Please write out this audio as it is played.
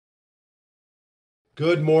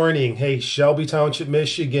Good morning. Hey, Shelby Township,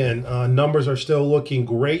 Michigan. Numbers are still looking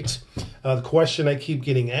great. The question I keep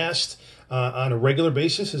getting asked on a regular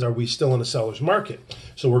basis is, are we still in a seller's market?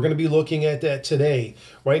 So we're going to be looking at that today.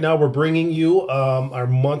 Right now, we're bringing you our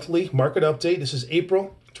monthly market update. This is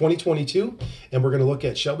April 2022, and we're going to look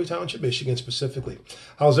at Shelby Township, Michigan specifically.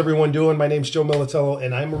 How's everyone doing? My name's Joe Militello,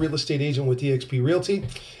 and I'm a real estate agent with eXp Realty,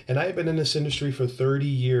 and I have been in this industry for 30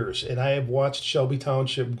 years, and I have watched Shelby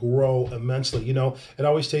Township grow immensely. You know, it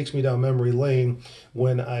always takes me down memory lane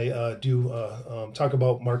when I talk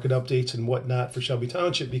about market updates and whatnot for Shelby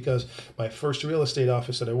Township, because my first real estate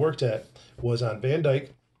office that I worked at was on Van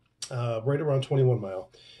Dyke, right around 21 Mile.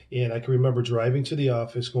 And I can remember driving to the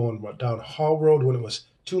office, going down Hall Road when it was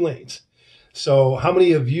 2 lanes. So how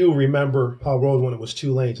many of you remember Hall Road when it was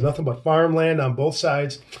 2 lanes? Nothing but farmland on both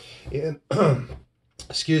sides. And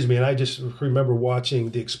excuse me, and I just remember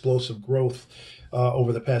watching the explosive growth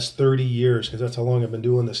over the past 30 years, because that's how long I've been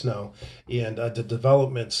doing this now. And the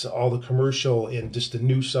developments, all the commercial and just the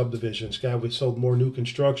new subdivisions. God, we sold more new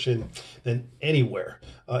construction than anywhere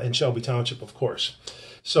in Shelby Township, of course.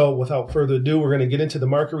 So without further ado, we're going to get into the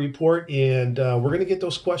market report, and we're going to get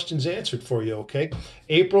those questions answered for you, okay?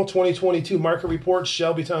 April 2022 market report,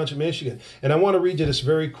 Shelby Township, Michigan. And I want to read you this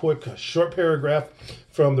very quick, short paragraph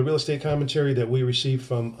from the real estate commentary that we received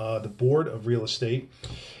from the Board of Real Estate.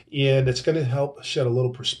 And it's going to help shed a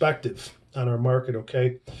little perspective on our market,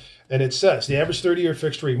 okay? And it says the average 30-year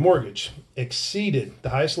fixed rate mortgage exceeded the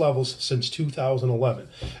highest levels since 2011.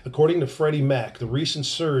 According to Freddie Mac, the recent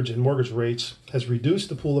surge in mortgage rates has reduced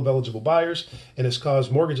the pool of eligible buyers and has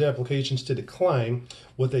caused mortgage applications to decline,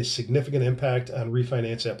 with a significant impact on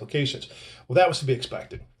refinance applications. Well, that was to be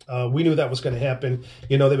expected. We knew that was going to happen.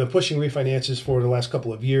 You know, they've been pushing refinances for the last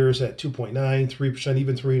couple of years at 2.9, 3%,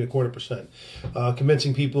 even 3.25%,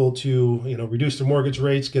 convincing people to, reduce their mortgage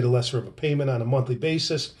rates, get a lesser of a payment on a monthly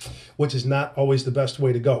basis, which is not always the best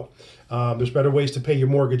way to go. There's better ways to pay your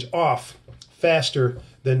mortgage off faster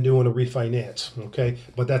than doing a refinance, okay?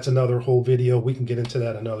 But that's another whole video. We can get into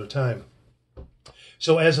that another time.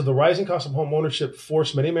 So as of the rising cost of home ownership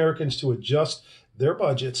forced many Americans to adjust their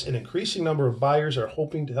budgets, an increasing number of buyers are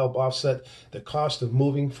hoping to help offset the cost of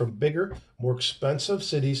moving from bigger, more expensive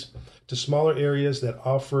cities to smaller areas that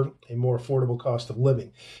offer a more affordable cost of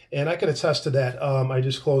living. And I can attest to that. I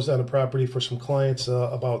just closed on a property for some clients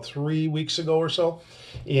about 3 weeks ago or so,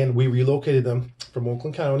 and we relocated them from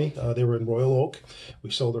Oakland County. They were in Royal Oak. We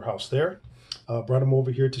sold their house there, brought them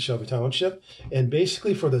over here to Shelby Township, and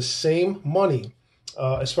basically for the same money,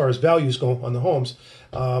 as far as values go on the homes,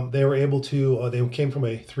 they were able to, they came from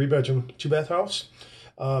a 3-bedroom, 2-bath house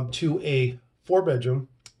to a 4-bedroom,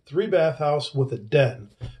 3-bath house with a den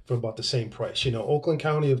for about the same price. You know, Oakland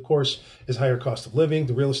County, of course, is higher cost of living.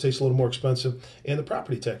 The real estate's a little more expensive, and the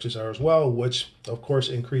property taxes are as well, which, of course,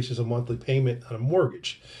 increases a monthly payment on a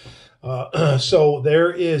mortgage. So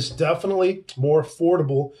there is definitely more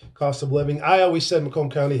affordable cost of living. I always said Macomb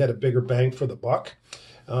County had a bigger bang for the buck.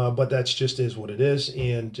 But that's just is what it is,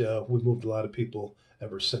 and we've moved a lot of people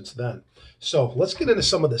ever since then. So let's get into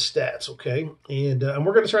some of the stats, okay? And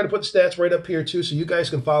we're going to try to put the stats right up here too, so you guys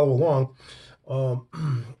can follow along.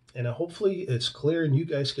 And hopefully it's clear and you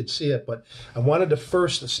guys could see it. But I wanted to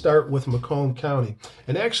first start with Macomb County.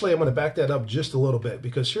 And actually, I'm going to back that up just a little bit,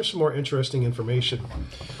 because here's some more interesting information.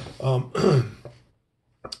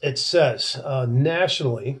 It says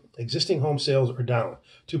nationally, existing home sales are down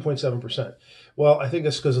 2.7%. Well, I think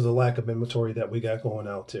that's because of the lack of inventory that we got going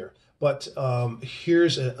out there. But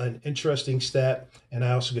here's an interesting stat, and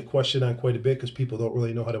I also get questioned on quite a bit because people don't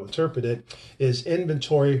really know how to interpret it, is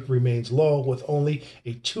inventory remains low with only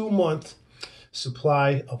a 2-month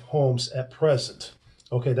supply of homes at present.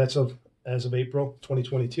 Okay, that's as of April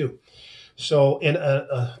 2022. So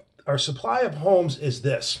our supply of homes is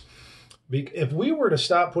this. If we were to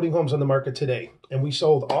stop putting homes on the market today and we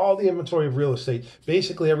sold all the inventory of real estate,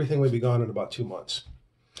 basically everything would be gone in about 2 months.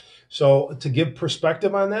 So to give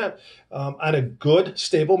perspective on that, on a good,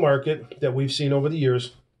 stable market that we've seen over the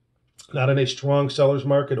years, not in a strong seller's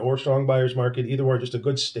market or strong buyer's market, either or, just a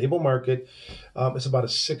good, stable market, it's about a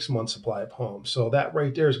 6-month supply of homes. So that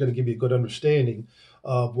right there is going to give you a good understanding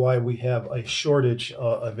of why we have a shortage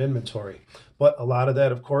of inventory. But a lot of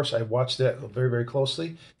that, of course, I watched that very, very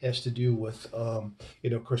closely, has to do with, of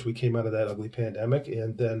course, we came out of that ugly pandemic,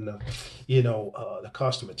 and then, the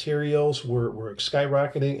cost of materials were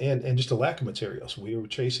skyrocketing, and just a lack of materials. We were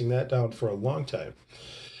chasing that down for a long time.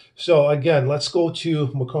 So again, let's go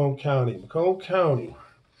to Macomb County. Macomb County,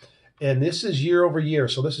 and this is year over year.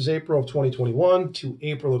 So this is April of 2021 to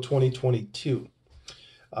April of 2022.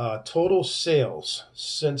 Total sales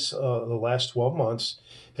since the last 12 months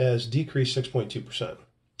has decreased 6.2%.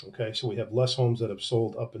 Okay, so we have less homes that have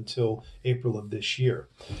sold up until April of this year.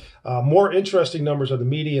 More interesting numbers are the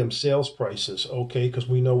median sales prices, okay, because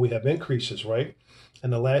we know we have increases, right?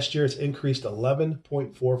 And the last year it's increased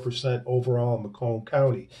 11.4% overall in Macomb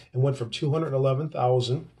County. It went from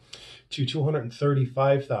 211,000 to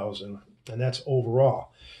 235,000, and that's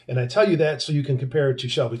overall. And I tell you that so you can compare it to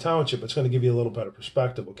Shelby Township. It's going to give you a little better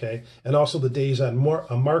perspective, okay? And also the days on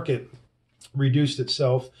market reduced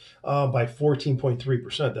itself by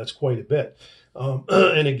 14.3%. That's quite a bit.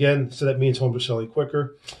 And again, so that means homes are selling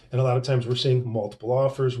quicker. And a lot of times we're seeing multiple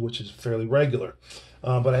offers, which is fairly regular.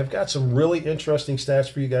 But I've got some really interesting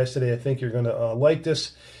stats for you guys today. I think you're going to like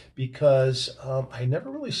this because I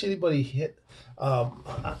never really see anybody hit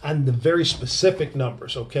on the very specific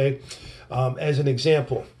numbers, okay? As an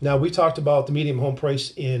example, now we talked about the median home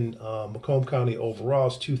price in Macomb County overall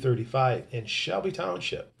is $235. In Shelby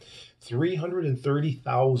Township,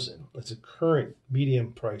 $330,000. That's a current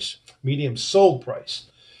medium sold price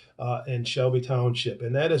in Shelby Township,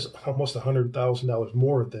 and that is almost $100,000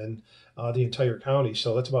 more than the entire county.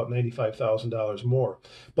 So that's about $95,000 more.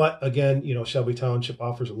 But again, you know, Shelby Township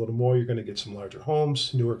offers a little more. You're going to get some larger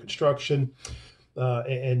homes, newer construction,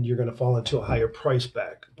 and you're going to fall into a higher price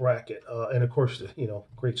bracket, and of course, you know,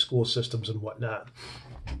 great school systems and whatnot.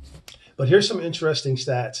 But here's some interesting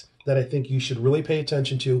stats that I think you should really pay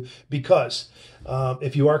attention to, because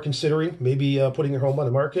if you are considering maybe putting your home on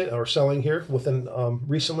the market or selling here within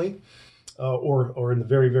recently or in the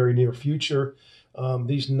very, very near future,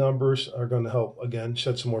 these numbers are going to help, again,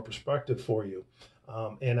 shed some more perspective for you.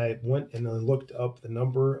 And I went and I looked up the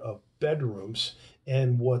number of bedrooms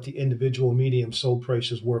and what the individual medium sold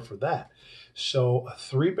prices were for that. So a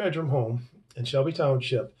 3-bedroom home in Shelby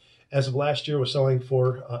Township, as of last year, was selling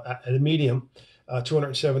for, at a medium,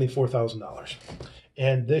 $274,000.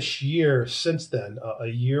 And this year, since then, a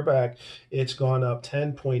year back, it's gone up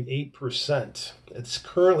 10.8%. It's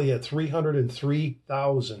currently at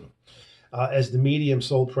 $303,000 as the medium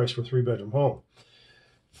sold price for a 3-bedroom home.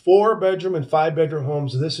 4-bedroom and 5-bedroom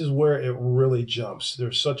homes, this is where it really jumps.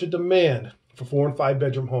 There's such a demand for 4- and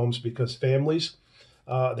 5-bedroom homes because families,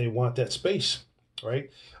 they want that space, right?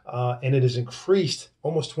 And it has increased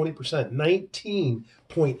almost 20%,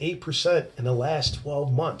 19.8% in the last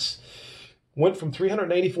 12 months. Went from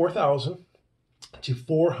 384,000 to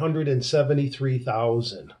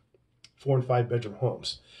 473,000 4- and 5-bedroom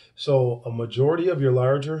homes. So a majority of your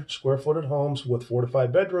larger square footed homes with 4 to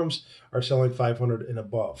 5 bedrooms are selling 500 and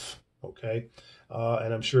above, okay?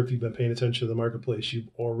 And I'm sure if you've been paying attention to the marketplace, you've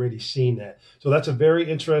already seen that. So that's a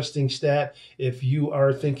very interesting stat. If you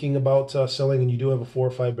are thinking about selling and you do have a 4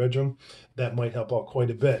 or 5 bedroom, that might help out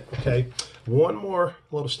quite a bit, okay? One more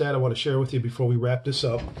little stat I want to share with you before we wrap this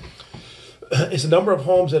up is the number of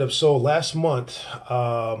homes that have sold last month.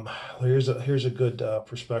 Here's a good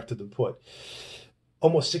perspective to put.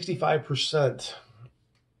 Almost 65%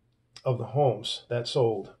 of the homes that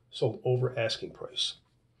sold over asking price.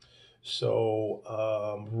 So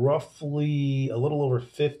roughly a little over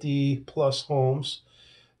 50 plus homes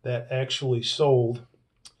that actually sold,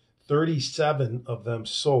 37 of them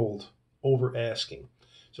sold over asking.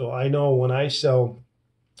 So I know when I sell,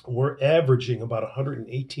 we're averaging about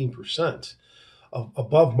 118% of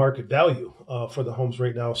above market value for the homes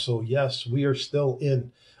right now. So yes, we are still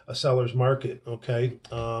in a seller's market, okay?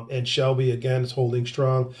 And Shelby, again, is holding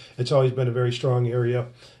strong. It's always been a very strong area.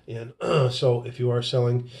 And so if you are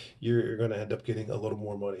selling, you're going to end up getting a little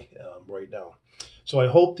more money right now. So I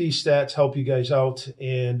hope these stats help you guys out.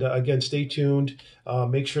 And again, stay tuned.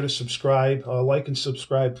 Make sure to subscribe, like and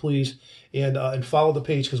subscribe, please. And follow the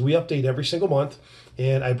page because we update every single month.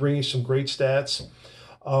 And I bring you some great stats.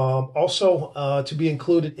 Also, to be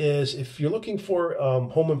included is if you're looking for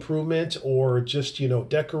home improvement or just, you know,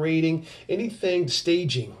 decorating, anything,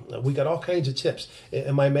 staging, we got all kinds of tips.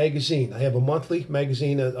 In my magazine, I have a monthly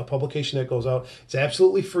magazine, a publication that goes out. It's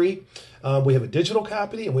absolutely free. We have a digital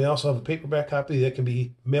copy and we also have a paperback copy that can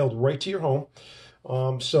be mailed right to your home.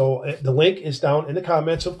 So the link is down in the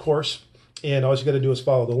comments, of course. And all you got to do is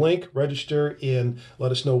follow the link, register, and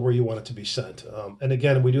let us know where you want it to be sent. And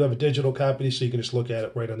again, we do have a digital copy, so you can just look at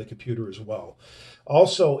it right on the computer as well.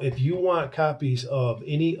 Also, if you want copies of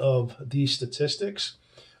any of these statistics,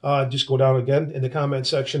 just go down again in the comment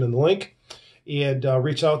section in the link and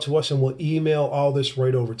reach out to us, and we'll email all this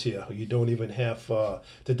right over to you. You don't even have to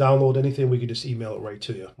download anything. We can just email it right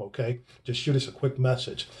to you, okay? Just shoot us a quick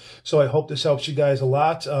message. So I hope this helps you guys a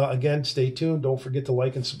lot. Again, stay tuned. Don't forget to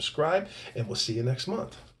like and subscribe, and we'll see you next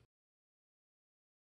month.